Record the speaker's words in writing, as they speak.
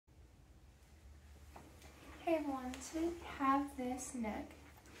Hey everyone, today we have this neck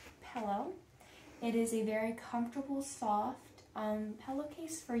pillow. It is a very comfortable, soft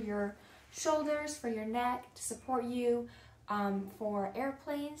pillowcase for your shoulders, for your neck, to support you for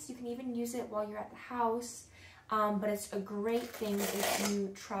airplanes. You can even use it while you're at the house, but it's a great thing if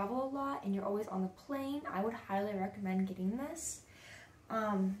you travel a lot and you're always on the plane. I would highly recommend getting this.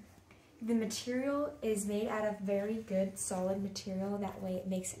 The material is made out of very good, solid material. That way it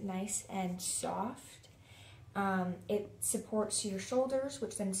makes it nice and soft. It supports your shoulders,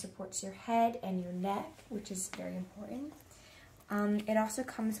 which then supports your head and your neck, which is very important. It also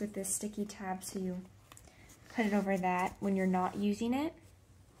comes with this sticky tab, so you put it over that when you're not using it,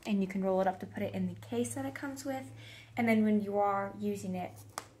 and you can roll it up to put it in the case that it comes with. And then when you are using it,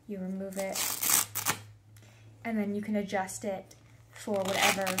 you remove it, and then you can adjust it for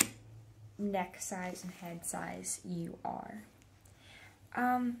whatever neck size and head size you are.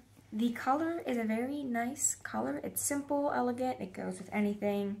 The color is a very nice color. It's simple, elegant, it goes with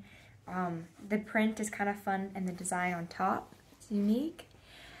anything. The print is kind of fun, and the design on top is unique.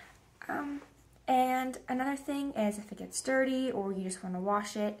 And another thing is, if it gets dirty or you just want to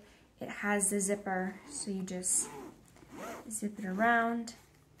wash it, it has the zipper, so you just zip it around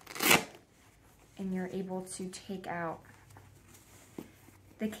and you're able to take out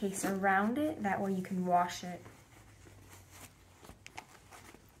the case around it. That way you can wash it.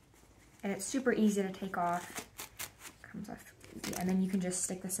 And it's super easy to take off. Comes off easy. And then you can just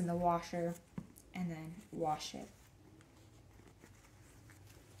stick this in the washer and then wash it.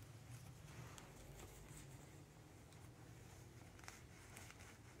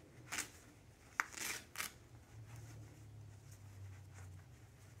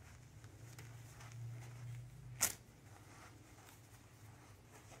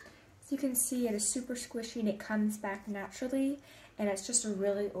 You can see it is super squishy and it comes back naturally, and it's just a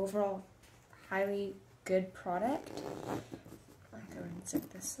really overall highly good product. I'll go and zip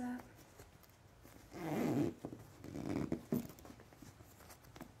this up.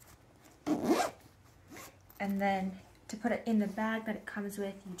 And then to put it in the bag that it comes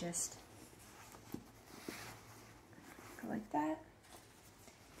with, you just go like that.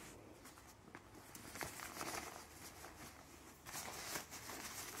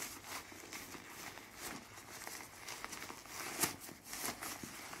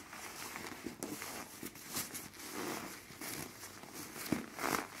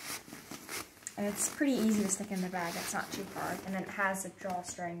 And it's pretty easy to stick in the bag, it's not too hard. And then it has a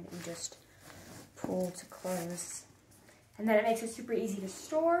drawstring that you just pull to close. And then it makes it super easy to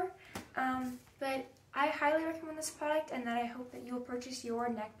store. But I highly recommend this product, and then I hope that you will purchase your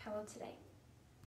neck pillow today.